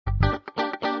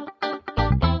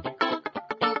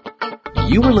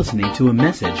You are listening to a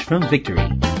message from Victory.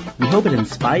 We hope it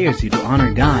inspires you to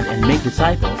honor God and make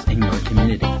disciples in your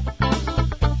community.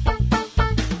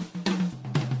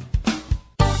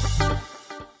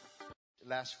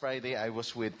 Last Friday, I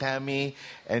was with Tammy,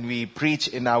 and we preached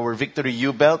in our Victory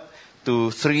U-Belt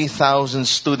to 3,000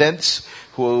 students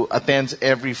who attends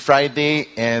every Friday,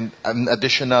 and an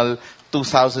additional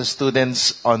 2,000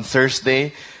 students on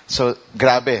Thursday. So,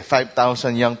 grabe,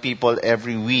 5,000 young people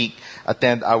every week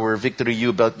attend our Victory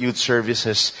U-Belt youth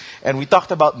services. And we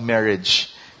talked about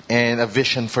marriage and a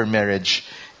vision for marriage.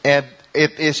 And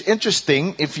it is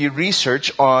interesting if you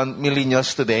research on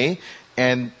millennials today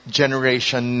and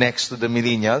generation next to the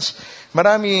millennials.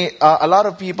 A lot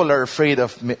of people are afraid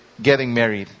of getting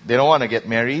married. They don't want to get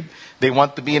married. They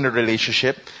want to be in a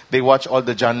relationship. They watch all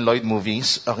the John Lloyd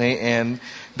movies, okay, and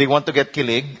they want to get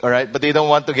kilig, all right, but they don't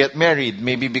want to get married,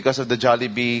 maybe because of the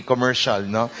Jollibee commercial,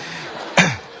 no?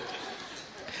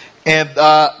 And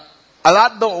a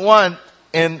lot don't want,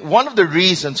 and one of the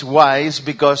reasons why is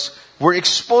because we're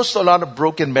exposed to a lot of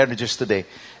broken marriages today.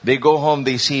 They go home,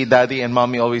 they see daddy and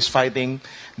mommy always fighting.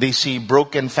 They see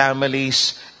broken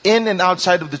families in and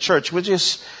outside of the church, which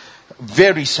is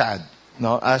very sad.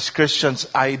 No, as Christians,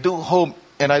 I do hope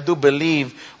and I do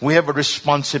believe we have a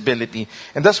responsibility.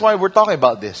 And that's why we're talking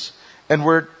about this. And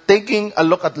we're taking a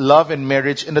look at love and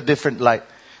marriage in a different light.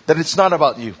 That it's not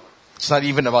about you. It's not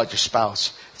even about your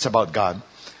spouse. It's about God.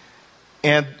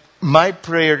 And my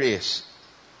prayer is,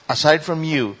 aside from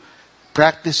you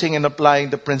practicing and applying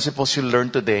the principles you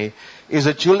learned today, is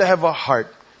that you'll have a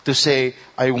heart to say,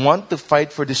 I want to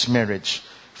fight for this marriage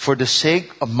for the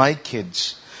sake of my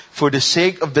kids, for the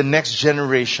sake of the next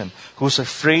generation who's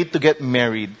afraid to get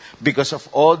married because of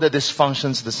all the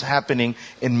dysfunctions that's happening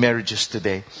in marriages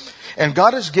today. And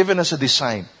God has given us a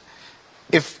design.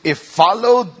 If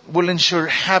followed, will ensure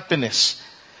happiness,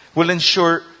 will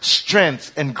ensure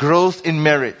strength and growth in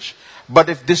marriage. But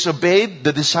if disobeyed,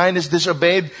 the design is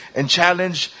disobeyed and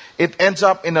challenged, it ends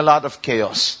up in a lot of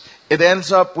chaos. It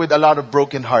ends up with a lot of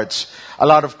broken hearts, a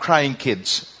lot of crying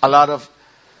kids, a lot of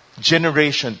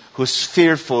generation who's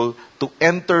fearful to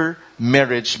enter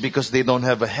marriage because they don't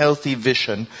have a healthy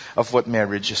vision of what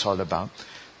marriage is all about.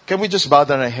 Can we just bow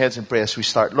down our heads and pray as we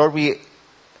start? Lord,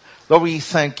 we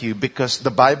thank you because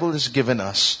the Bible has given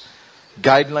us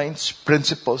guidelines,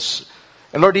 principles.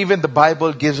 And Lord, even the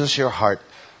Bible gives us your heart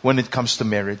when it comes to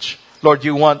marriage. Lord,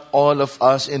 you want all of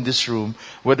us in this room,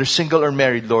 whether single or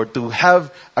married, Lord, to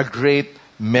have a great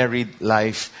married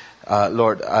life,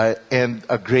 Lord, and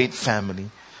a great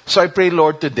family. So I pray,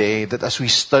 Lord, today that as we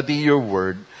study your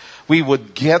word, we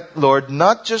would get, Lord,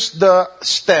 not just the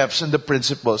steps and the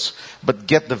principles, but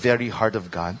get the very heart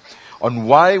of God on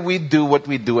why we do what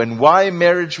we do and why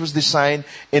marriage was designed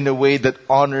in a way that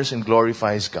honors and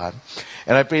glorifies God.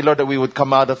 And I pray, Lord, that we would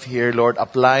come out of here, Lord,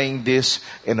 applying this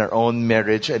in our own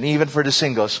marriage. And even for the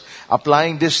singles,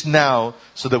 applying this now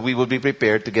so that we will be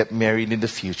prepared to get married in the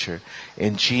future.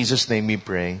 In Jesus' name we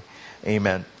pray.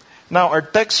 Amen. Now, our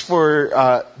text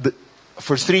for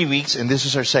 3 weeks, and this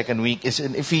is our second week, is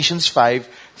in Ephesians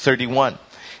 5:31.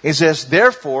 It says,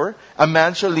 therefore, a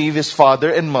man shall leave his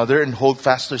father and mother and hold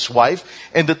fast to his wife,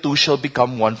 and the two shall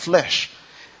become one flesh.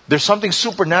 There's something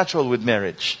supernatural with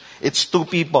marriage. It's two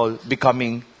people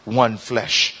becoming one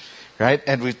flesh. Right?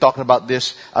 And we talked about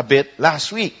this a bit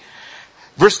last week.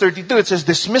 Verse 32, it says,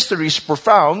 this mystery is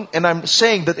profound, and I'm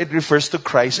saying that it refers to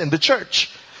Christ and the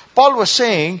church. Paul was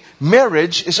saying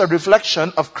marriage is a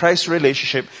reflection of Christ's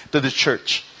relationship to the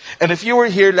church. And if you were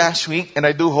here last week, and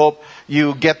I do hope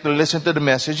you get to listen to the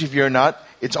message. If you're not,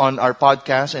 it's on our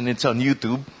podcast and it's on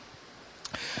YouTube.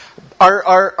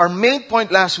 Our main point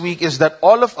last week is that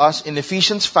all of us in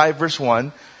Ephesians 5 verse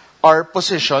 1 are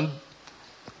positioned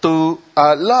to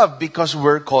love because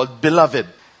we're called beloved.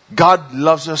 God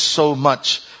loves us so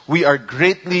much. We are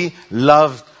greatly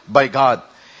loved by God.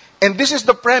 And this is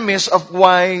the premise of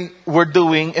why we're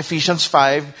doing Ephesians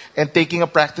 5 and taking a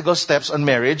practical steps on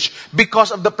marriage, because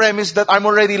of the premise that I'm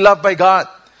already loved by God.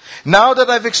 Now that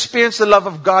I've experienced the love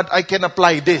of God, I can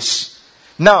apply this.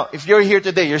 Now, if you're here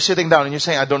today, you're sitting down and you're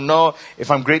saying, I don't know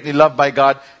if I'm greatly loved by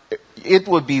God, it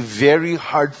will be very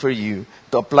hard for you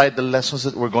to apply the lessons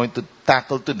that we're going to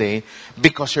tackle today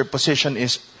because your position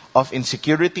is of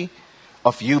insecurity,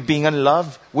 of you being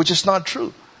unloved, which is not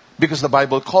true. Because the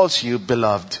Bible calls you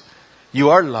beloved. You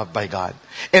are loved by God.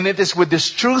 And it is with this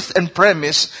truth and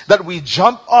premise that we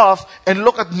jump off and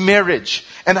look at marriage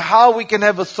and how we can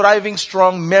have a thriving,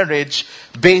 strong marriage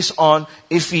based on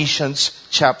Ephesians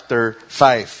chapter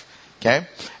 5. Okay?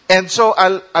 And so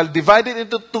I'll divide it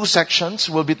into two sections.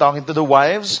 We'll be talking to the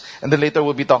wives, and then later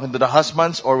we'll be talking to the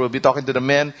husbands, or we'll be talking to the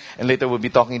men, and later we'll be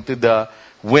talking to the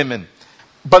women.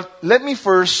 But let me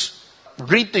first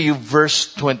read to you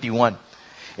verse 21.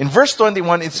 In verse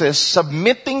 21, it says,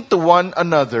 submitting to one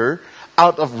another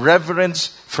out of reverence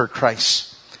for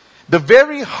Christ. The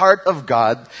very heart of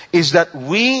God is that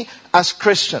we as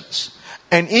Christians,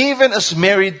 and even as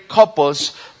married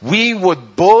couples, we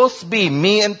would both be,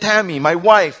 me and Tammy, my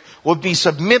wife, would be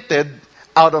submitted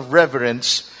out of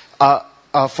reverence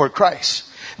for Christ.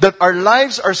 That our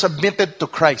lives are submitted to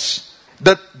Christ.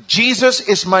 That Jesus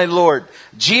is my Lord.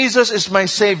 Jesus is my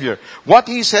Savior. What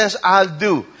He says, I'll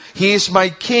do. He is my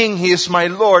King. He is my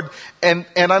Lord. And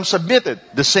I'm submitted.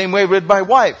 The same way with my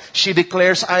wife. She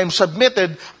declares, I am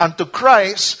submitted unto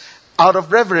Christ out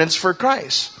of reverence for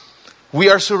Christ. We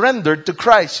are surrendered to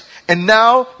Christ. And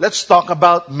now, let's talk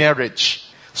about marriage.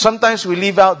 Sometimes we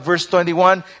leave out verse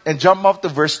 21 and jump up to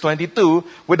verse 22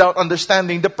 without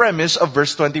understanding the premise of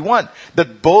verse 21.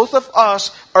 That both of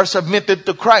us are submitted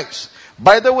to Christ.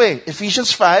 By the way,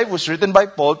 Ephesians 5 was written by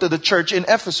Paul to the church in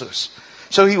Ephesus.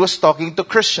 So he was talking to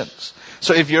Christians.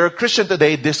 So if you're a Christian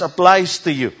today, this applies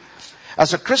to you.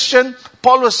 As a Christian,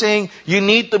 Paul was saying you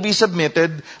need to be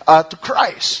submitted to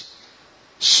Christ.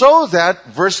 So that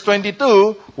verse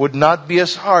 22 would not be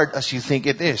as hard as you think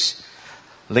it is.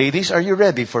 Ladies, are you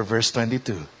ready for verse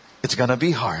 22? It's gonna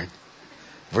be hard.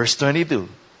 Verse 22.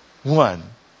 1,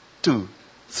 2,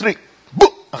 3. Boom!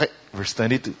 Okay, verse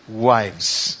 22.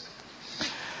 Wives.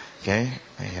 Okay?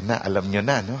 Ayan na, alam nyo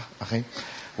na, no? Okay?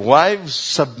 Wives,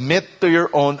 submit to your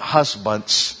own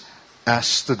husbands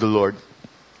as to the Lord.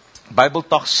 Bible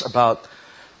talks about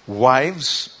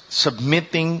wives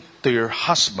submitting to your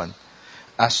husband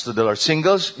as to the Lord.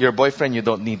 Singles, your boyfriend you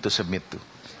don't need to submit to.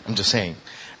 I'm just saying.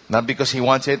 Not because he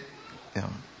wants it. You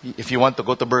know, if you want to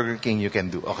go to Burger King, you can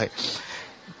do. Okay.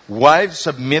 Wives,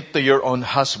 submit to your own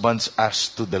husbands as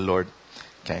to the Lord.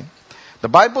 Okay. The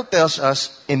Bible tells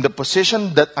us, in the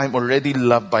position that I'm already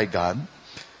loved by God,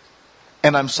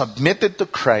 and I'm submitted to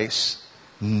Christ,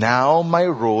 now my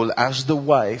role as the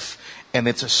wife, and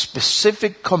it's a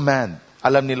specific command.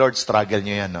 Alam ni Lord, struggle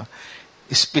nyo yan, no?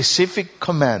 A specific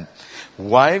command.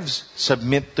 Wives,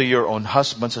 submit to your own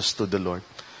husbands as to the Lord.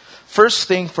 First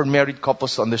thing for married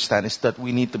couples to understand is that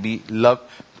we need to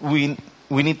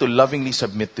we need to lovingly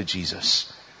submit to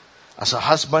Jesus. As a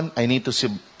husband, I need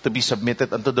to be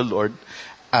submitted unto the Lord.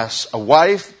 As a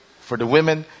wife, for the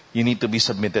women, you need to be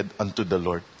submitted unto the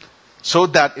Lord. So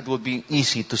that it will be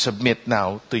easy to submit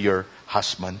now to your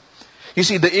husband. You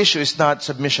see, the issue is not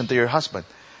submission to your husband.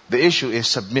 The issue is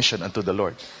submission unto the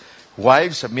Lord.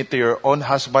 Wives, submit to your own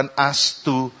husband as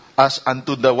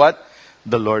unto the what?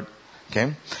 The Lord.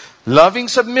 Okay? Loving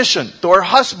submission to our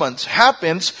husbands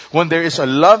happens when there is a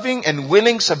loving and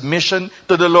willing submission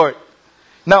to the Lord.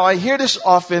 Now, I hear this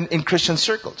often in Christian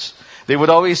circles. They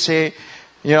would always say,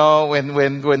 you know,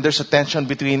 when there's a tension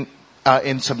between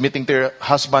in submitting to your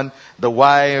husband, the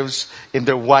wives in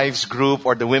their wives group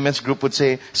or the women's group would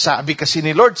say, sabi kasi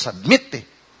ni Lord, submit eh.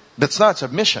 That's not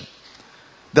submission.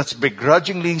 That's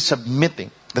begrudgingly submitting.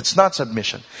 That's not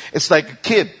submission. It's like a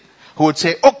kid who would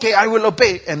say, okay, I will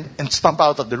obey, and stomp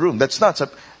out of the room. That's not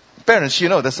parents, you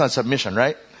know, that's not submission,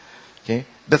 right? Okay?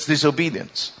 That's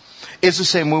disobedience. It's the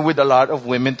same way with a lot of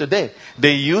women today.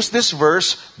 They use this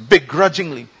verse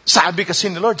begrudgingly. Sabi kasi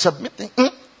ni Lord, submitting.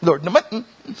 Lord naman.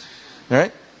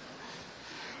 Right?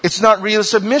 It's not real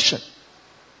submission.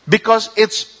 Because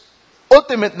it's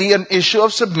ultimately an issue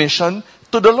of submission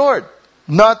to the Lord.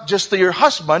 Not just to your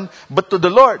husband, but to the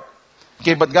Lord.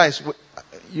 Okay, but guys,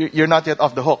 you're not yet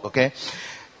off the hook, okay?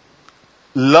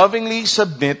 Lovingly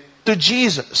submit to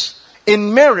Jesus.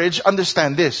 In marriage,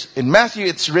 understand this. In Matthew,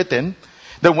 it's written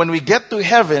that when we get to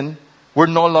heaven, we're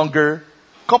no longer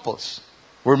couples.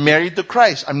 We're married to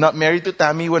Christ. I'm not married to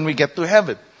Tammy when we get to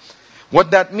heaven.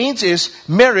 What that means is,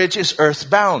 marriage is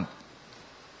earthbound.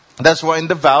 That's why in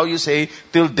the vow you say,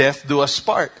 till death do us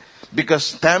part.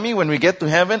 Because Tammy, when we get to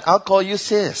heaven, I'll call you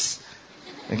sis.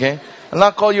 Okay? I'll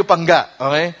not call you pangga.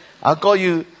 Okay? I'll call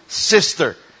you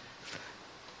sister.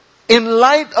 In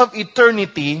light of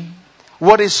eternity,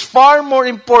 what is far more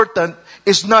important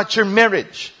is not your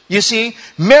marriage. You see,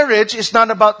 marriage is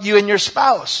not about you and your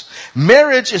spouse.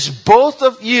 Marriage is both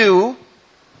of you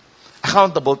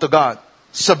accountable to God,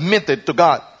 submitted to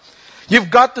God.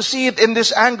 You've got to see it in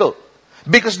this angle.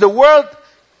 Because the world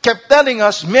kept telling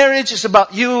us marriage is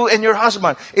about you and your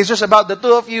husband. It's just about the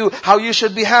two of you, how you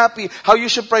should be happy, how you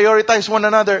should prioritize one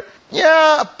another.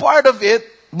 Yeah, a part of it.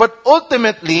 But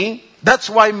ultimately, that's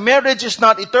why marriage is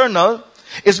not eternal.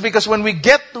 It's because when we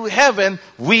get to heaven,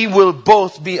 we will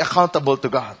both be accountable to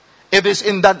God. It is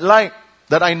in that light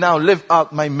that I now live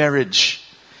out my marriage.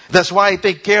 That's why I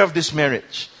take care of this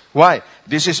marriage. Why?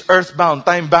 This is earthbound,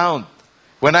 time-bound.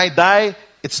 When I die,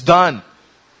 it's done.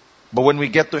 But when we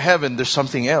get to heaven, there's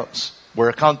something else. We're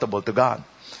accountable to God.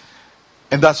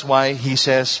 And that's why he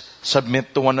says,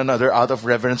 submit to one another out of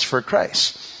reverence for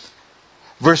Christ.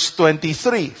 Verse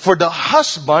 23, for the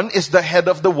husband is the head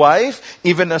of the wife,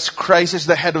 even as Christ is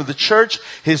the head of the church,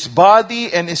 his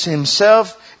body, and is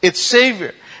himself its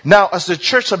Savior. Now, as the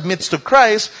church submits to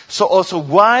Christ, so also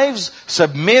wives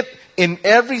submit in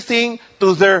everything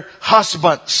to their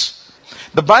husbands.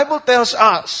 The Bible tells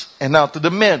us, and now to the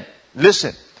men,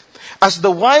 listen, as the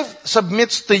wife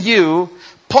submits to you,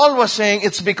 Paul was saying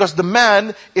it's because the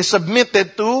man is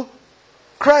submitted to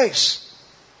Christ.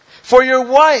 For your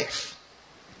wife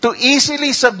to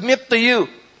easily submit to you.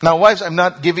 Now, wives, I'm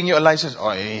not giving you a license. Oh,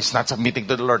 he's not submitting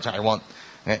to the Lord, so I won't.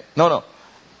 No.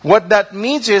 What that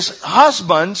means is,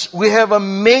 husbands, we have a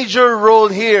major role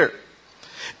here.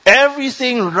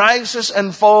 Everything rises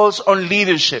and falls on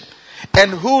leadership.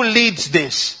 And who leads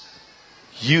this?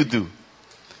 You do.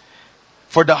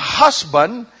 For the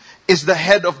husband is the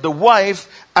head of the wife,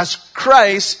 as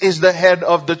Christ is the head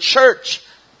of the church.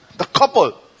 The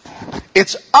couple.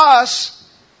 It's us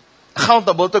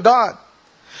accountable to God.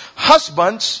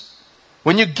 Husbands,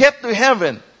 when you get to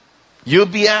heaven, you'll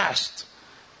be asked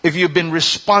if you've been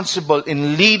responsible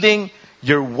in leading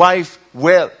your wife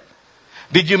well.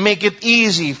 Did you make it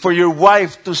easy for your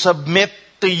wife to submit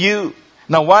to you?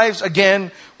 Now, wives,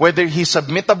 again, whether he's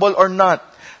submittable or not,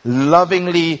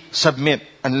 lovingly submit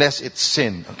unless it's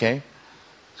sin, okay?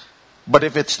 But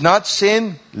if it's not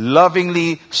sin,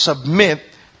 lovingly submit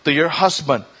to your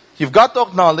husband. You've got to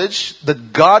acknowledge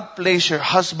that God placed your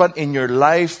husband in your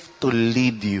life to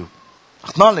lead you.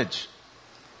 Acknowledge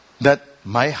that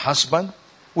my husband,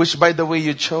 which by the way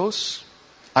you chose,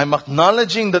 I'm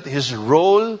acknowledging that his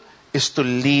role is to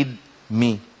lead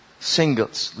me.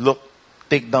 Singles, look,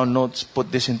 take down notes,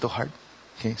 put this into heart.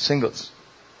 Okay, singles,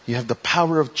 you have the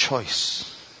power of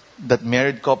choice that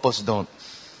married couples don't.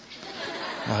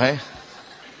 Okay?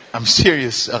 I'm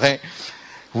serious, okay?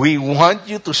 We want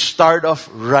you to start off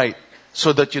right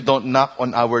so that you don't knock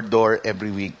on our door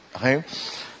every week, okay?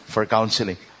 For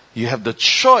counseling. You have the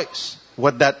choice.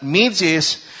 What that means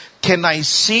is, can I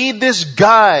see this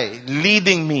guy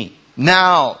leading me?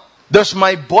 Now, does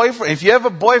my boyfriend, if you have a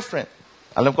boyfriend,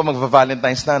 alam ko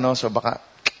magva-Valentine's na, no? So baka,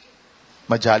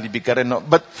 ma-Jollibee ka rin, no?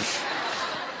 But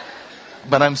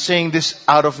I'm saying this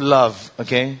out of love,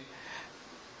 okay?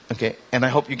 Okay? And I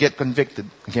hope you get convicted,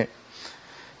 okay?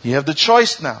 You have the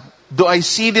choice now. Do I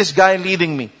see this guy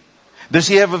leading me? Does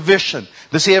he have a vision?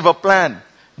 Does he have a plan?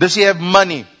 Does he have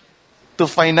money to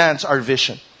finance our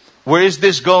vision? Where is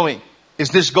this going? Is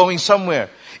this going somewhere?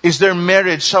 Is there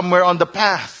marriage somewhere on the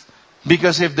path?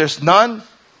 Because if there's none,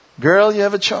 girl, you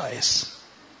have a choice.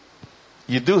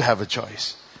 You do have a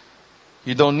choice.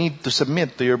 You don't need to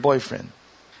submit to your boyfriend.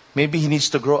 Maybe he needs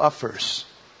to grow up first.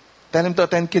 Tell him to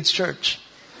attend kids' church.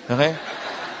 Okay?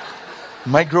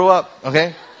 Might grow up.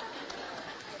 Okay?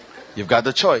 You've got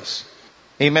the choice.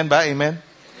 Amen ba? Amen?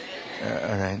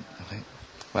 Alright. Okay.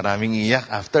 Maraming iyak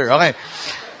after. Okay.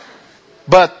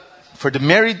 But for the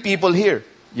married people here,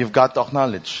 you've got to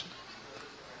acknowledge.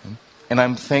 And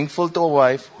I'm thankful to a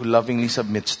wife who lovingly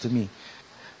submits to me.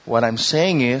 What I'm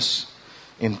saying is,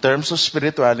 in terms of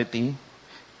spirituality,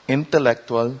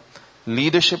 intellectual,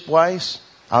 leadership-wise,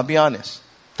 I'll be honest,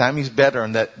 Tammy's better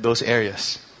on those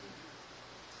areas.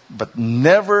 But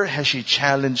never has she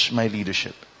challenged my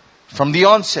leadership. From the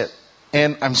onset.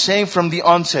 And I'm saying from the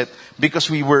onset because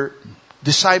we were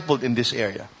discipled in this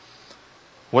area.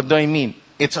 What do I mean?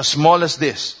 It's as small as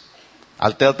this.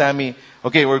 I'll tell Tammy,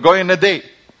 okay, we're going on a date.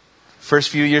 First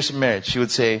few years of marriage, she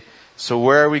would say, so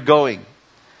where are we going?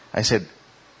 I said,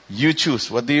 you choose.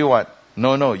 What do you want?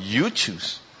 No, you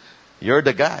choose. You're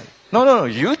the guy. No,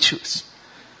 you choose.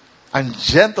 I'm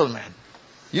gentleman.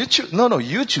 You choose. No,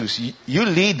 you choose. You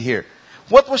lead here.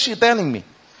 What was she telling me?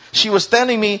 She was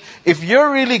telling me, if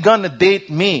you're really gonna date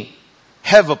me,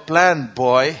 have a plan,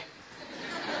 boy.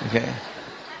 Okay?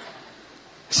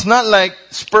 It's not like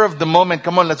spur of the moment,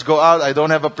 come on, let's go out, I don't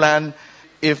have a plan.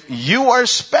 If you are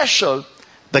special,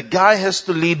 the guy has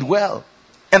to lead well.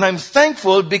 And I'm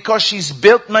thankful because she's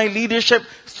built my leadership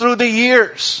through the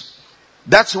years.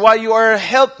 That's why you are a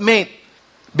helpmate.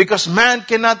 Because man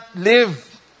cannot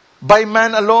live by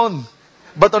man alone,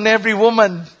 but on every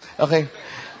woman, okay,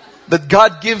 that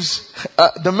God gives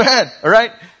the man,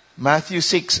 alright? Matthew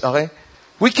 6, okay?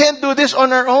 We can't do this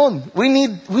on our own. We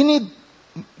need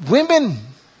women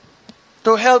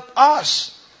to help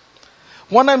us.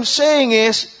 What I'm saying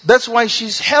is, that's why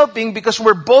she's helping, because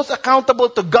we're both accountable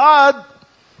to God.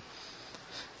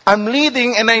 I'm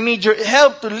leading and I need your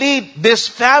help to lead this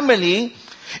family.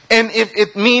 And if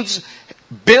it means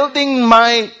building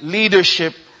my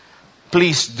leadership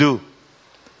please do.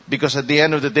 Because at the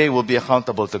end of the day, we'll be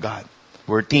accountable to God.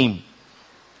 We're a team.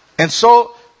 And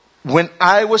so, when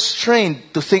I was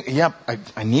trained to think,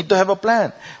 I need to have a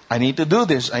plan. I need to do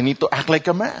this. I need to act like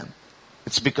a man.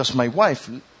 It's because my wife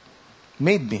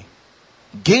made me,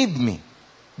 gave me,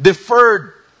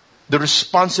 deferred the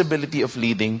responsibility of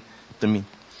leading to me.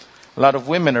 A lot of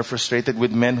women are frustrated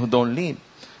with men who don't lead.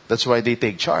 That's why they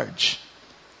take charge.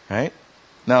 Right?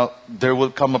 Now, there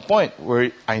will come a point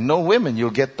where I know women,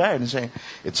 you'll get tired and say,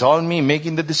 it's all me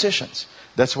making the decisions.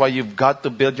 That's why you've got to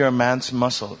build your man's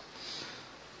muscle.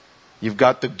 You've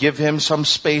got to give him some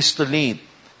space to lead.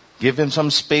 Give him some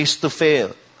space to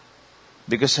fail.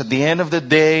 Because at the end of the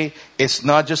day, it's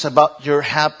not just about your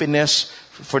happiness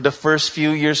for the first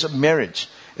few years of marriage.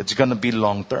 It's going to be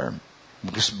long term.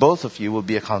 Because both of you will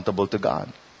be accountable to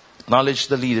God. Acknowledge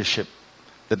the leadership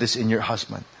that is in your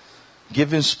husband.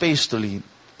 Give him space to lead.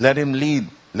 Let him lead.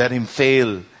 Let him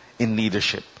fail in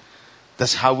leadership.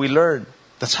 That's how we learn.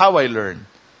 That's how I learn.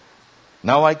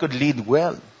 Now I could lead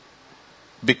well.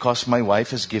 Because my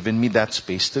wife has given me that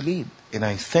space to lead. And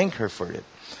I thank her for it.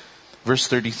 Verse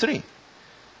 33.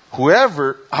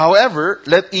 However,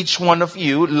 let each one of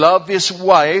you love his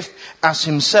wife as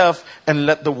himself, and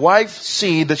let the wife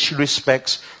see that she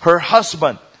respects her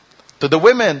husband. To the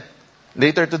women,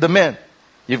 later to the men,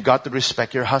 you've got to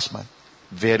respect your husband.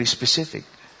 Very specific.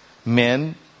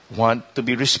 Men want to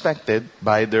be respected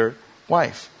by their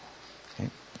wife. Okay.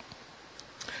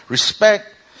 Respect.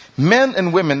 Men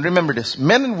and women, remember this.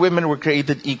 Men and women were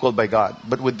created equal by God,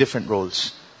 but with different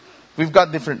roles. We've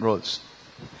got different roles.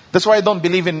 That's why I don't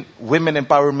believe in women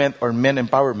empowerment or men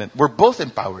empowerment. We're both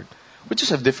empowered. We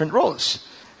just have different roles.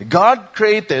 God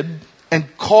created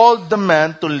and called the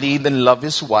man to lead and love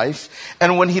his wife.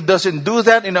 And when he doesn't do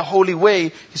that in a holy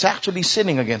way, he's actually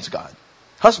sinning against God.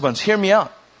 Husbands, hear me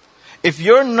out. If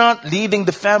you're not leading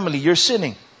the family, you're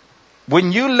sinning.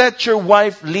 When you let your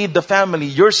wife lead the family,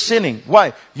 you're sinning.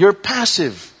 Why? You're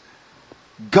passive.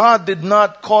 God did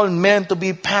not call men to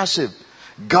be passive.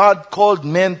 God called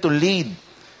men to lead.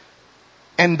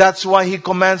 And that's why He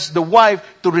commands the wife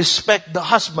to respect the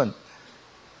husband.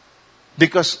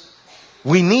 Because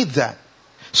we need that.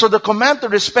 So the command to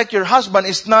respect your husband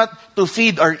is not to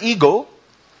feed our ego,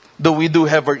 though we do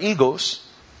have our egos.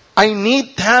 I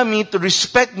need Tammy to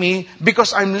respect me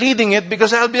because I'm leading it,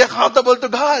 because I'll be accountable to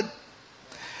God.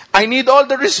 I need all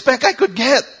the respect I could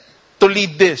get to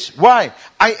lead this. Why?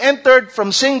 I entered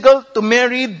from single to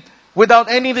married without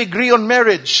any degree on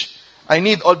marriage. I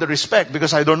need all the respect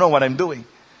because I don't know what I'm doing.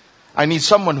 I need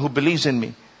someone who believes in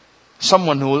me.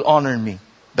 Someone who will honor me.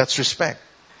 That's respect.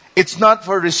 It's not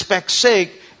for respect's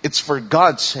sake. It's for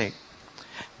God's sake.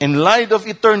 In light of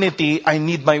eternity, I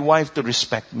need my wife to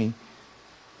respect me.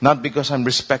 Not because I'm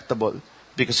respectable,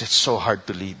 because it's so hard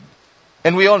to lead.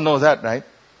 And we all know that, right?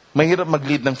 Mahirap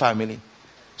mag-lead ng family.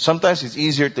 Sometimes it's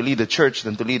easier to lead a church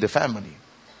than to lead a family.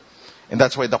 And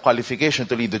that's why the qualification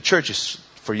to lead the church is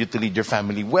for you to lead your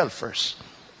family well first.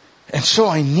 And so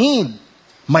I need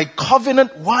my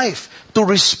covenant wife to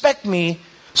respect me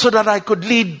so that I could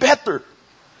lead better.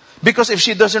 Because if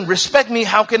she doesn't respect me,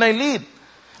 how can I lead?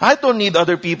 I don't need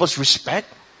other people's respect.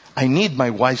 I need my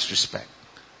wife's respect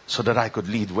so that I could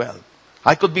lead well.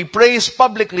 I could be praised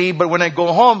publicly, but when I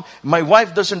go home, my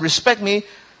wife doesn't respect me.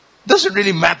 Doesn't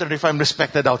really matter if I'm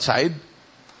respected outside.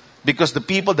 Because the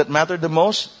people that matter the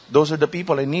most, those are the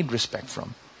people I need respect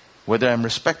from. Whether I'm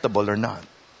respectable or not.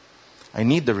 I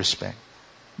need the respect.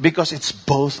 Because it's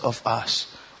both of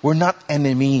us. We're not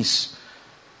enemies.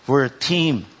 We're a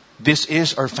team. This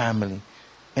is our family.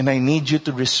 And I need you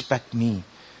to respect me.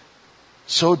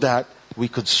 So that we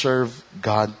could serve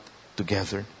God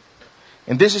together.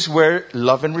 And this is where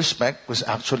love and respect was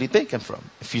actually taken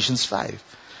from. Ephesians 5.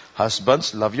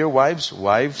 Husbands, love your wives.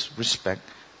 Wives, respect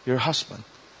your husband.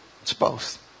 It's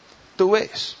both. Two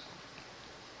ways.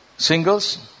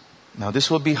 Singles, now this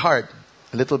will be hard.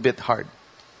 A little bit hard.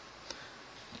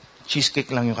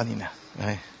 Cheesecake lang yung kanina.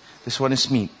 Okay? This one is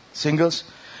meat. Singles,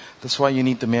 that's why you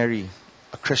need to marry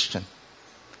a Christian.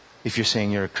 If you're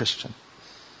saying you're a Christian.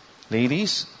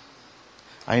 Ladies,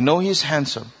 I know he's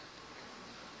handsome.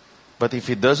 But if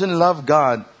he doesn't love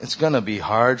God, it's going to be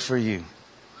hard for you.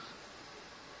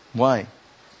 Why?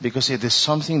 Because it is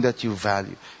something that you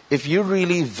value. If you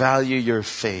really value your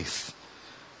faith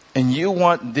and you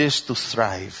want this to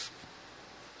thrive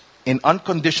in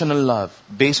unconditional love,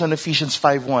 based on Ephesians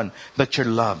 5:1, that you're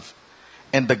loved,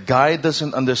 and the guy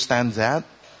doesn't understand that,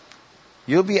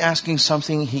 you'll be asking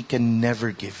something he can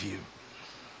never give you.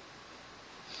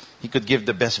 He could give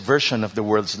the best version of the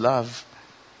world's love,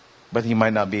 but he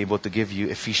might not be able to give you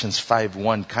Ephesians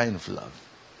 5:1 kind of love.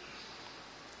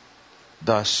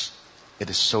 Thus, it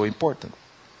is so important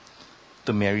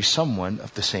to marry someone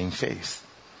of the same faith,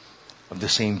 of the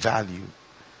same value,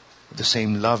 of the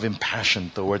same love and passion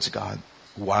towards God.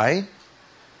 Why?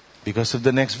 Because of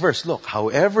the next verse. Look,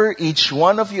 however, each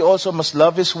one of you also must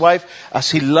love his wife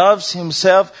as he loves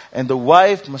himself, and the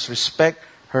wife must respect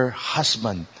her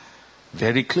husband.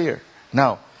 Very clear.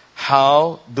 Now,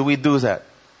 how do we do that?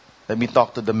 Let me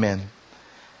talk to the men.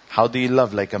 How do you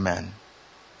love like a man?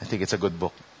 I think it's a good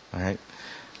book. All right?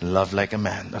 Love like a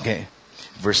man. Okay.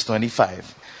 Verse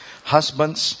 25.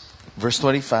 Husbands, verse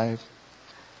 25.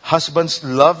 Husbands,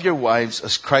 love your wives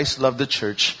as Christ loved the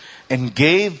church and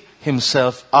gave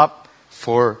himself up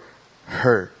for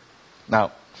her.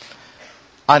 Now,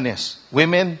 honest.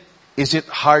 Women, is it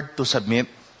hard to submit?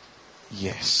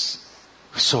 Yes.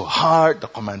 So hard. The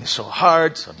command is so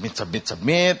hard. Submit, submit,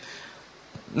 submit.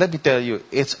 Let me tell you,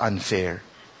 it's unfair.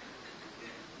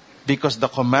 Because the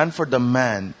command for the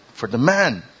man,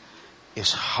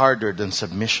 is harder than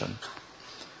submission.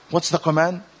 What's the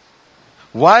command?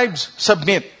 Wives,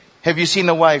 submit. Have you seen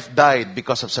a wife died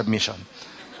because of submission?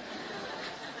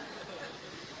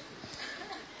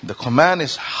 The command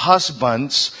is,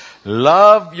 husbands,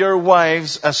 love your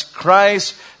wives as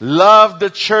Christ loved the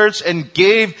church and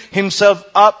gave himself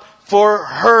up for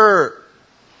her.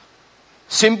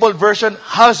 Simple version,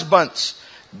 husbands,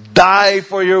 die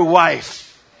for your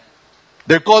wife.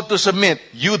 They're called to submit.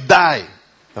 You die.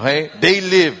 Okay? They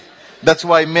live. That's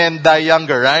why men die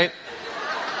younger, right?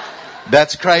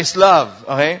 That's Christ's love.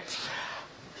 Okay?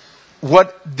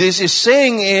 What this is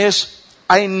saying is,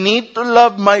 I need to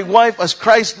love my wife as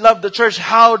Christ loved the church.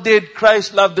 How did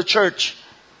Christ love the church?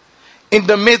 In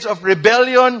the midst of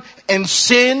rebellion and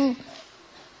sin,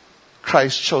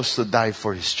 Christ chose to die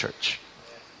for his church.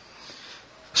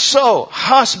 So,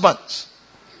 husbands,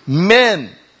 men,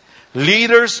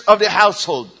 leaders of the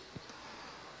household,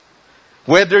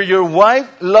 whether your wife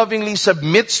lovingly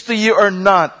submits to you or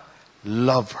not,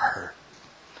 love her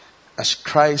as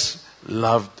Christ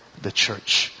loved the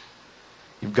church.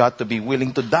 You've got to be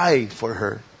willing to die for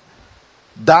her.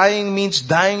 Dying means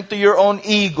dying to your own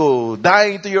ego,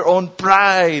 dying to your own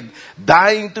pride,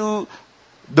 dying to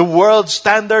the world's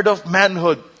standard of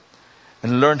manhood,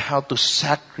 and learn how to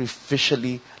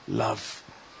sacrificially love.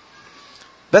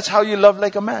 That's how you love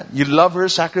like a man. You love her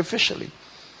sacrificially.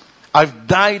 I've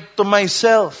died to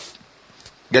myself.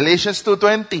 Galatians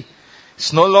 2:20.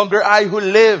 It's no longer I who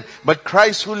live, but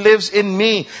Christ who lives in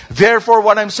me. Therefore,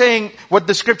 what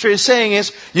the scripture is saying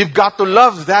is, you've got to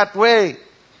love that way.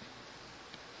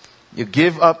 You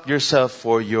give up yourself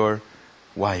for your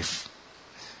wife.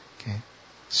 Okay?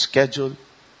 Schedule,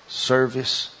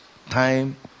 service,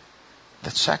 time,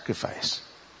 that's sacrifice.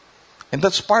 And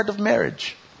that's part of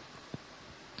marriage.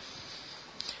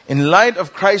 In light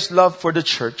of Christ's love for the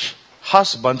church,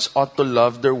 husbands ought to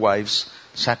love their wives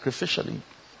sacrificially.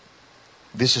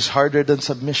 This is harder than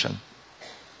submission.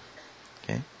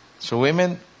 Okay? So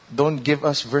women, don't give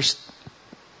us verse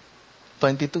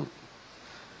 22.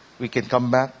 We can come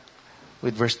back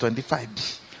with verse 25.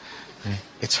 Okay?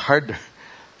 It's harder.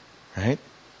 Right?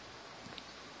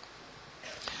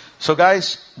 So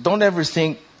guys, don't ever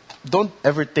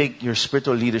take your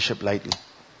spiritual leadership lightly.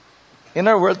 In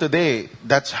our world today,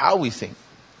 that's how we think.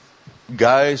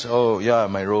 Guys,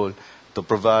 my role to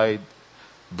provide,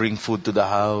 bring food to the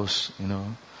house,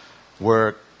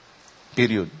 work,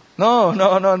 period.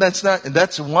 No, that's not.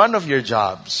 That's one of your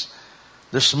jobs.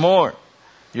 There's more.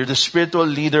 You're the spiritual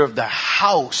leader of the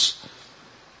house.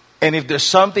 And if there's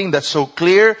something that's so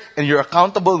clear and you're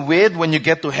accountable with when you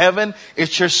get to heaven,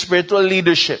 it's your spiritual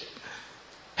leadership.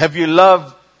 Have you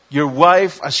loved your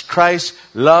wife as Christ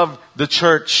loved the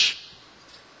church?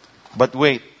 But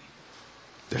wait,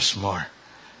 there's more.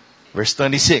 Verse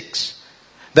 26.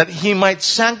 That he might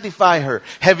sanctify her,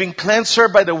 having cleansed her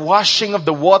by the washing of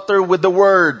the water with the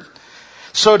word,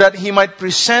 so that he might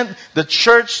present the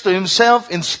church to himself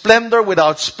in splendor,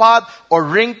 without spot or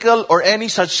wrinkle or any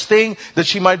such thing, that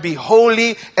she might be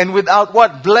holy and without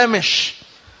what? Blemish.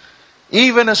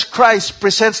 Even as Christ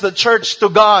presents the church to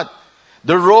God,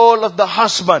 the role of the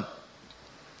husband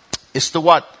is to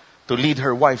what? To lead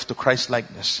her wife to Christ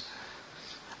likeness.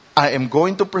 I am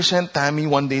going to present Tammy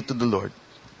one day to the Lord,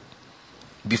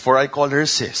 before I call her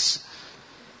sis,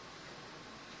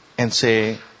 and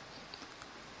say,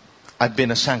 I've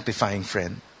been a sanctifying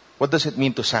friend. What does it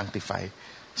mean to sanctify?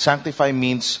 Sanctify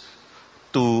means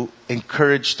to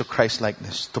encourage to Christ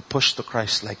likeness, to push to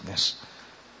Christ likeness.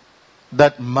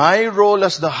 That my role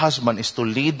as the husband is to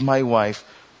lead my wife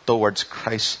towards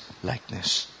Christ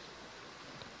likeness.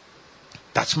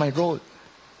 That's my role.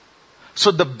 So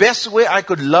the best way I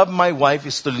could love my wife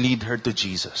is to lead her to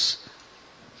Jesus.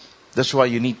 That's why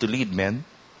you need to lead, men.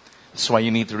 That's why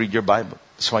you need to read your Bible.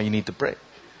 That's why you need to pray.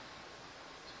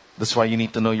 That's why you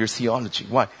need to know your theology.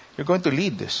 Why? You're going to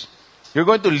lead this. You're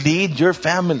going to lead your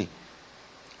family.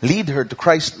 Lead her to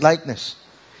Christ likeness.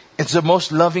 It's the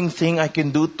most loving thing I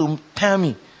can do to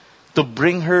Tammy, to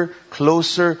bring her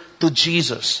closer to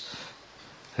Jesus.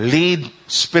 Lead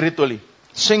spiritually.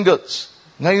 Singles,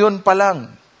 ngayon pa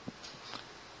lang.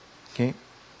 Okay?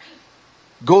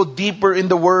 Go deeper in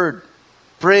the Word.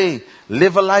 Pray.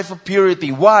 Live a life of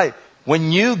purity. Why?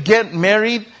 When you get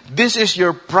married, this is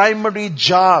your primary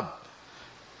job.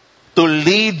 To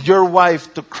lead your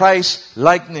wife to Christ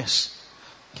likeness.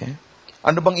 Okay?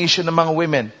 Ano bang issue ng mga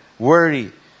women?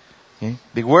 Worry. Okay?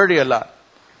 They worry a lot.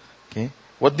 Okay?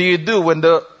 What do you do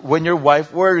when your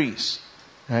wife worries?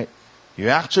 Right? You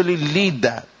actually lead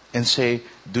that and say,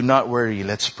 do not worry,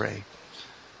 let's pray.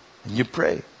 And you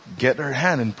pray. Get her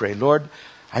hand and pray. Lord,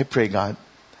 I pray, God,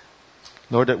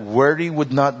 Lord, that worry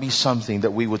would not be something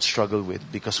that we would struggle with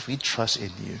because we trust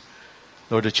in you.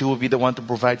 Lord, that you will be the one to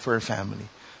provide for our family.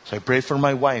 So I pray for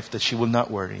my wife that she will not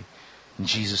worry. In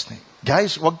Jesus' name.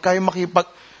 Guys, wag kayo makipag...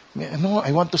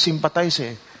 I want to sympathize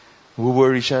eh.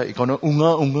 Worry siya. Ikaw na,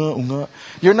 unga.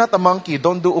 You're not a monkey.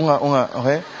 Don't do unga,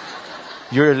 okay?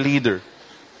 You're a leader.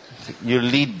 You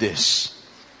lead this.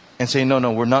 And say, no,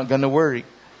 we're not gonna worry.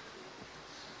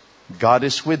 God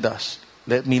is with us.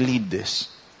 Let me lead this.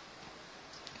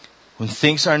 When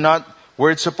things are not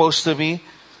where it's supposed to be,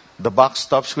 the buck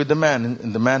stops with the man.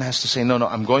 And the man has to say, no,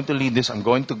 I'm going to lead this. I'm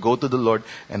going to go to the Lord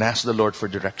and ask the Lord for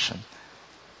direction.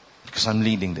 Because I'm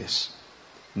leading this.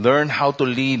 Learn how to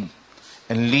lead.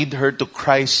 And lead her to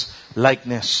Christ's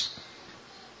likeness.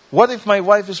 What if my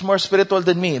wife is more spiritual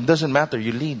than me? It doesn't matter.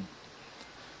 You lead.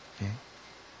 Okay?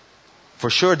 For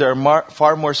sure, there are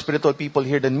far more spiritual people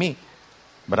here than me.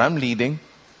 But I'm leading.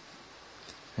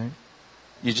 Okay?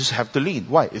 You just have to lead.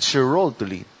 Why? It's your role to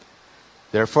lead.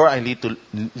 Therefore, I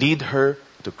lead her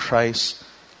to Christ's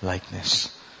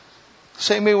likeness.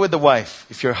 Same way with the wife.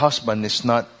 If your husband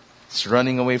is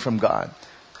running away from God,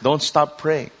 don't stop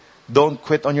praying. Don't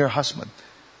quit on your husband.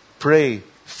 Pray,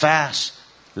 fast,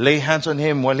 lay hands on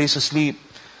him while he's asleep.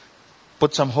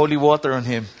 Put some holy water on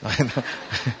him.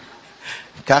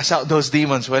 Cast out those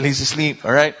demons while he's asleep,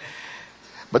 all right?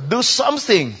 But do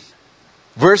something.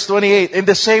 Verse 28, in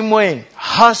the same way,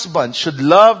 husbands should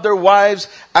love their wives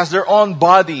as their own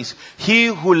bodies. He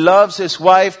who loves his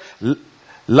wife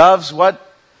loves what?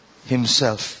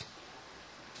 Himself.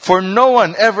 For no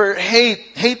one ever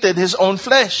hated his own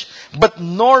flesh, but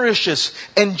nourishes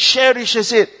and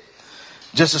cherishes it.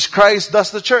 Just as Christ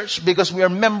does the church, because we are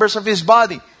members of His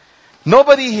body.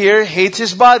 Nobody here hates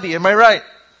his body, am I right?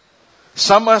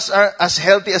 Some of us are as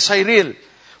healthy as Cyril,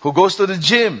 who goes to the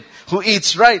gym, who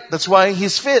eats right. That's why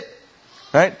he's fit.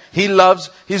 Right? He loves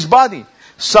his body.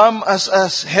 Some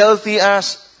as healthy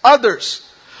as others,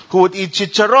 who would eat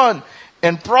chicharon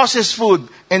and processed food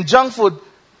and junk food.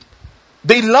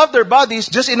 They love their bodies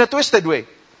just in a twisted way.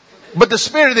 But the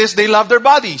spirit is they love their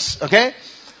bodies. Okay?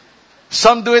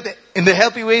 Some do it in the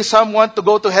healthy way. Some want to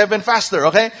go to heaven faster.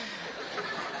 Okay?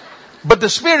 But the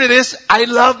spirit is, I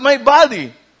love my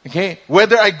body. Okay?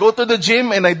 Whether I go to the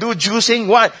gym and I do juicing,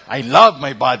 why? I love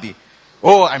my body.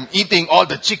 Oh, I'm eating all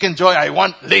the chicken joy I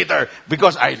want later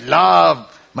because I love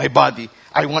my body.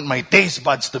 I want my taste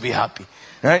buds to be happy.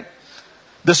 Right?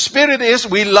 The spirit is,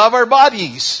 we love our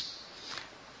bodies.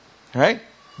 Right?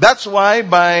 That's why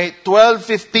by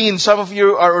 12:15, some of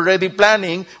you are already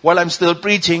planning while I'm still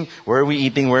preaching, where are we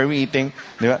eating? Where are we eating?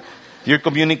 Diba? You're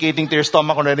communicating to your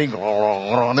stomach already.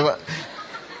 Diba?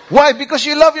 Why? Because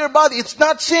you love your body. It's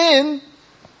not sin.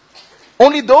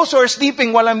 Only those who are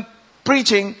sleeping while I'm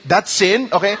preaching, that's sin,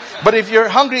 okay? But if you're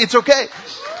hungry, it's okay.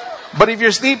 But if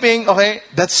you're sleeping, okay,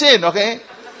 that's sin, okay?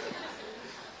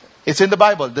 It's in the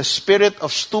Bible, the spirit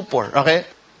of stupor, okay?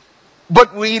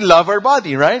 But we love our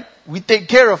body, right? We take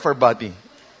care of our body.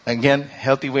 Again,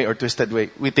 healthy way or twisted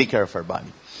way, we take care of our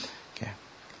body. Okay.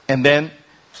 And then,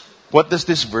 what does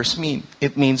this verse mean?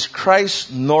 It means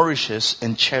Christ nourishes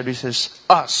and cherishes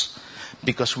us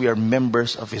because we are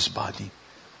members of His body.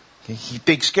 Okay? He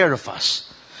takes care of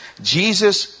us.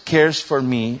 Jesus cares for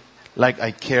me like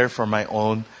I care for my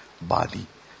own body.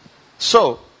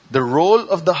 So, the role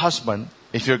of the husband,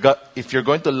 if you're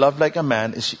going to love like a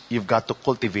man, is you've got to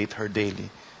cultivate her daily.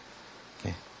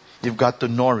 Okay? You've got to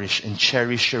nourish and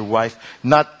cherish your wife,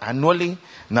 not annually,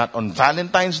 not on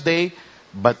Valentine's Day,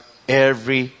 but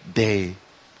every day.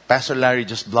 Pastor Larry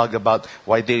just blogged about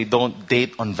why they don't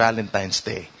date on Valentine's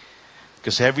Day.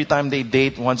 Because every time they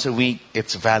date once a week,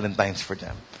 it's Valentine's for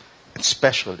them. It's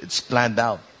special. It's planned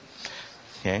out.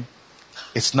 Okay?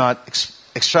 It's not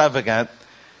extravagant.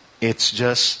 It's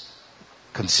just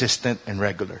consistent and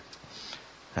regular.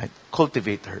 Right?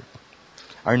 Cultivate her.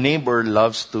 Our neighbor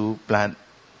loves to plant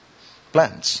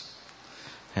plants.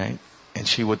 Right? And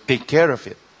she would take care of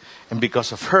it. And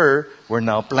because of her, we're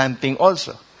now planting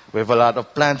also. We have a lot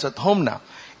of plants at home now.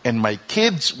 And my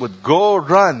kids would go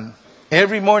run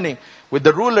every morning with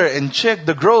the ruler and check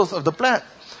the growth of the plant.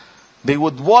 They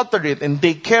would water it and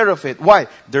take care of it. Why?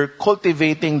 They're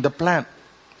cultivating the plant.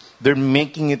 They're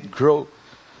making it grow.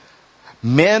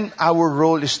 Men, our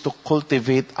role is to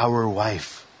cultivate our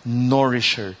wife.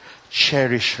 Nourish her.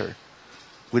 Cherish her.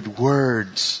 With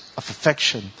words of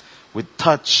affection. With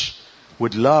touch.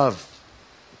 With love.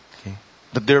 Okay?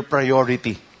 But their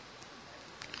priority.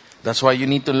 That's why you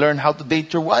need to learn how to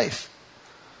date your wife.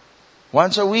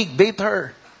 Once a week, date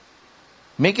her.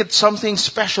 Make it something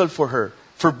special for her.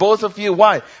 For both of you.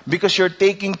 Why? Because you're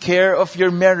taking care of your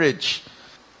marriage.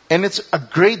 And it's a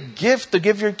great gift to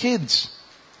give your kids.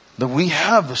 That we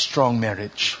have a strong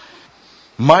marriage.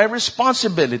 My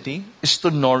responsibility is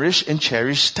to nourish and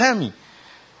cherish Tammy.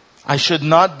 I should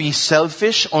not be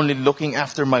selfish, only looking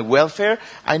after my welfare.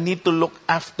 I need to look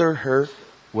after her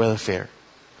welfare.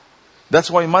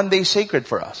 That's why Monday is sacred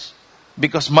for us.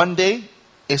 Because Monday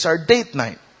is our date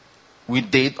night. We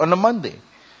date on a Monday.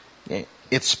 Okay?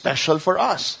 It's special for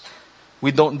us.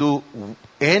 We don't do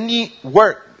any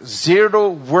work, zero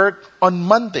work on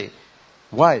Monday.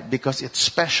 Why? Because it's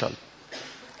special.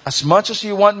 As much as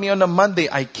you want me on a Monday,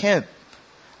 I can't.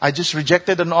 I just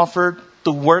rejected an offer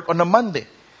to work on a Monday.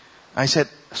 I said,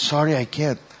 sorry, I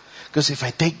can't. Because if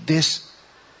I take this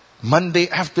Monday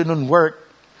afternoon work,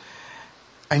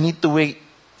 I need to wait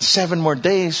 7 more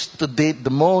days to date the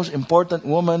most important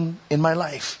woman in my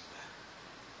life.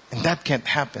 And that can't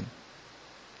happen.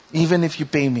 Even if you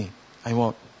pay me, I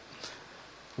won't.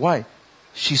 Why?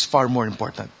 She's far more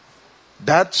important.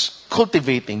 That's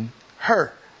cultivating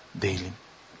her daily.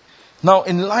 Now,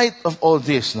 in light of all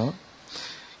this, you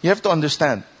have to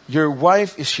understand, your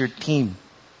wife is your team.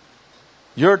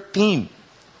 Your team.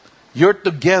 You're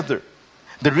together.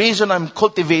 The reason I'm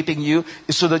cultivating you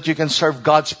is so that you can serve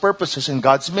God's purposes and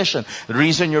God's mission. The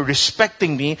reason you're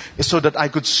respecting me is so that I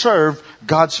could serve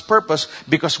God's purpose,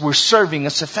 because we're serving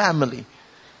as a family.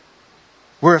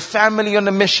 We're a family on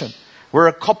a mission. We're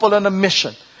a couple on a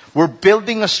mission. We're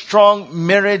building a strong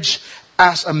marriage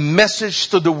as a message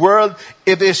to the world.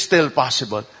 It is still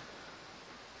possible.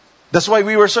 That's why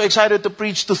we were so excited to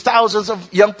preach to thousands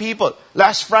of young people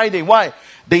last Friday. Why?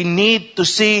 They need to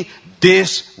see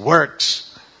this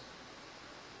works.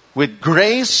 With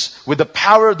grace, with the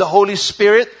power of the Holy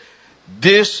Spirit,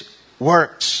 this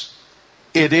works.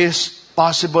 It is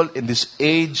possible in this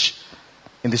age,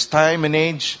 in this time and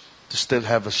age, to still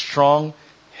have a strong,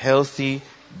 healthy,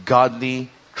 godly,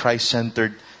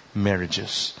 Christ-centered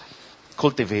marriages.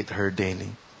 Cultivate her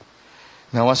daily.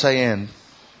 Now, as I end,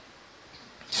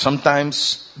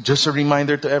 sometimes, just a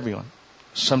reminder to everyone,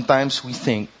 sometimes we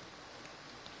think,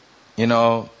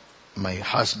 my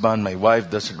husband, my wife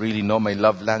doesn't really know my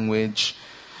love language.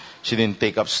 She didn't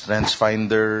take up Strengths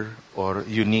Finder or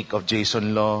Unique of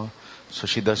Jason Law. So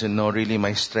she doesn't know really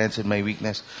my strengths and my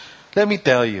weakness. Let me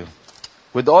tell you,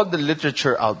 with all the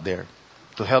literature out there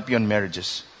to help you on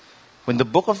marriages, when the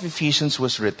book of Ephesians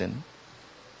was written,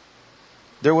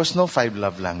 there was no 5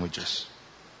 love languages.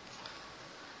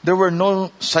 There were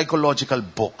no psychological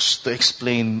books to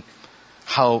explain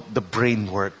how the brain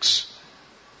works.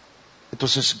 It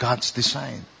was just God's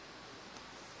design.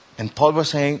 And Paul was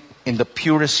saying, in the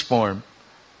purest form,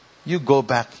 you go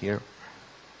back here.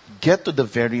 Get to the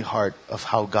very heart of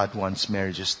how God wants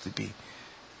marriages to be.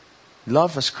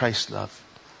 Love as Christ loved.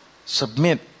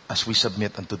 Submit as we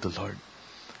submit unto the Lord.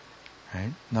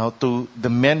 Right? Now to the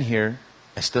men here,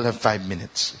 I still have 5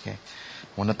 minutes. Okay,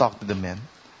 I want to talk to the men.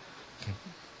 Okay.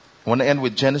 I want to end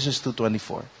with Genesis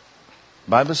 2:24.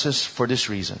 Bible says, for this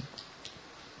reason,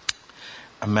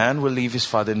 a man will leave his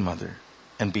father and mother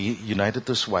and be united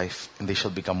to his wife, and they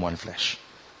shall become one flesh.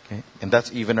 Okay? And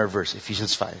that's even our verse,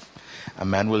 Ephesians 5. A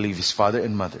man will leave his father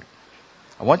and mother.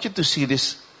 I want you to see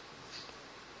this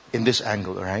in this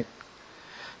angle, all right?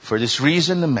 For this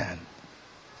reason, a man.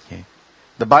 Okay?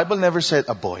 The Bible never said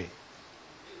a boy.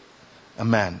 A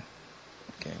man.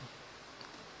 Okay?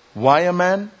 Why a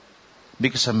man?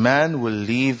 Because a man will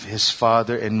leave his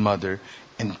father and mother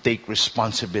and take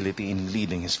responsibility in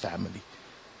leading his family.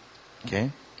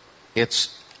 Okay?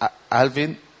 It's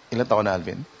Alvin. Ilan taon na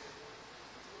Alvin?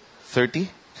 30?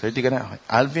 30 ka na? Okay.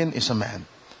 Alvin is a man.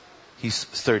 He's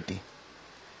 30.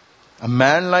 A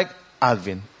man like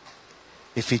Alvin,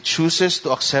 if he chooses to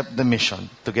accept the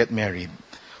mission to get married,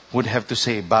 would have to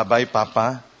say, bye-bye,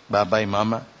 Papa. Bye-bye,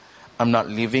 Mama. I'm not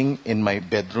living in my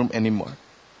bedroom anymore.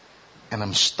 and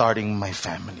I'm starting my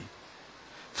family.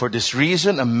 For this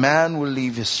reason, a man will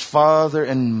leave his father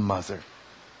and mother.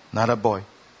 Not a boy.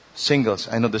 Singles.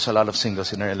 I know there's a lot of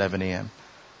singles in our 11 a.m.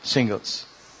 Singles.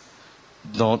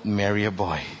 Don't marry a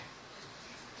boy.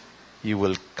 You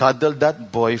will cuddle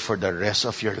that boy for the rest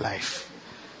of your life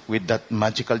with that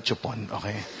magical chupon,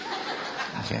 okay?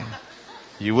 Okay.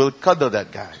 You will cuddle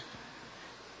that guy.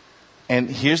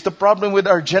 And here's the problem with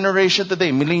our generation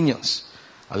today, millennials.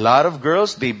 A lot of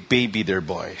girls, they baby their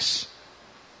boys.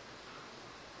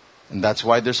 And that's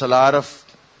why there's a lot of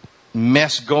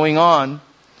mess going on.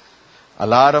 A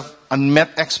lot of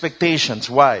unmet expectations.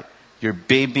 Why? You're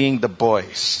babying the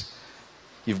boys.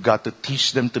 You've got to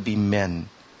teach them to be men.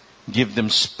 Give them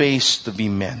space to be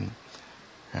men.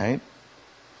 Right?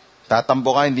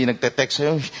 Tatambo ka, hindi nagte-text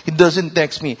sa'yo. He doesn't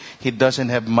text me. He doesn't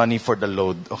have money for the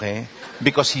load, okay?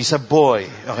 Because he's a boy,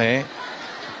 okay?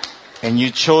 And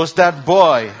you chose that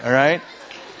boy, alright?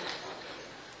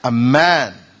 A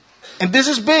man. And this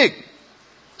is big.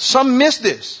 Some miss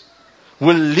this.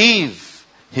 Will leave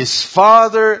his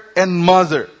father and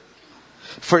mother.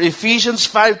 For Ephesians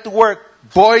 5 to work,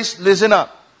 boys, listen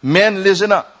up. Men,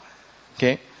 listen up.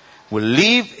 Okay? Will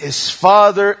leave his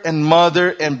father and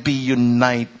mother and be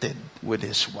united with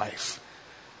his wife.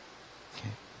 Okay.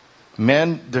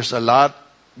 Men, there's a lot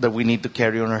that we need to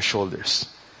carry on our shoulders.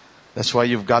 That's why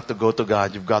you've got to go to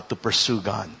God. You've got to pursue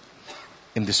God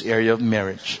in this area of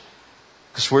marriage.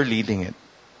 Because we're leading it.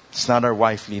 It's not our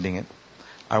wife leading it.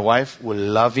 Our wife will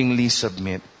lovingly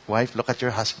submit. Wife, look at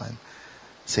your husband.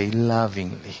 Say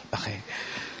lovingly. Okay.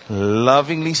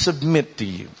 Lovingly submit to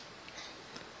you.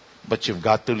 But you've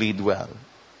got to lead well.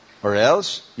 Or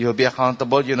else, you'll be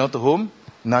accountable, to whom?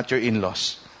 Not your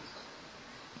in-laws.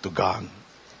 To God.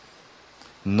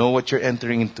 Know what you're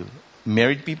entering into.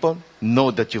 Married people,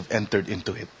 know that you've entered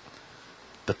into it.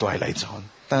 The twilight zone.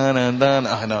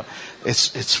 No.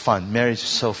 It's fun. Marriage is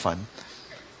so fun.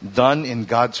 Done in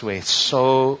God's way. It's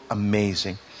so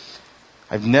amazing.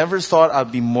 I've never thought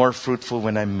I'd be more fruitful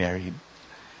when I'm married.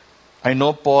 I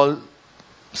know Paul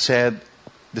said,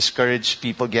 discourage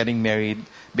people getting married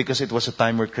because it was a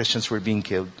time where Christians were being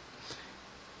killed.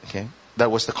 Okay? That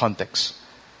was the context.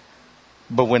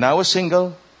 But when I was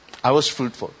single, I was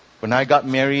fruitful. When I got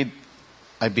married,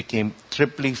 I became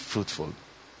triply fruitful.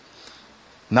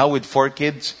 Now with 4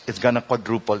 kids, it's gonna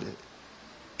quadruple.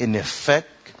 In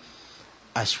effect,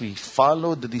 as we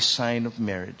follow the design of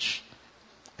marriage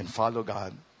and follow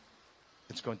God,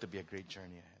 it's going to be a great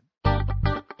journey ahead.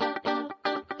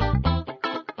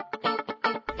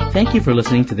 Thank you for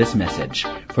listening to this message.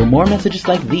 For more messages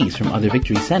like these from other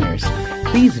Victory Centers,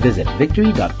 please visit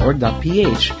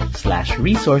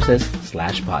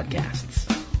victory.org.ph/resources/podcast.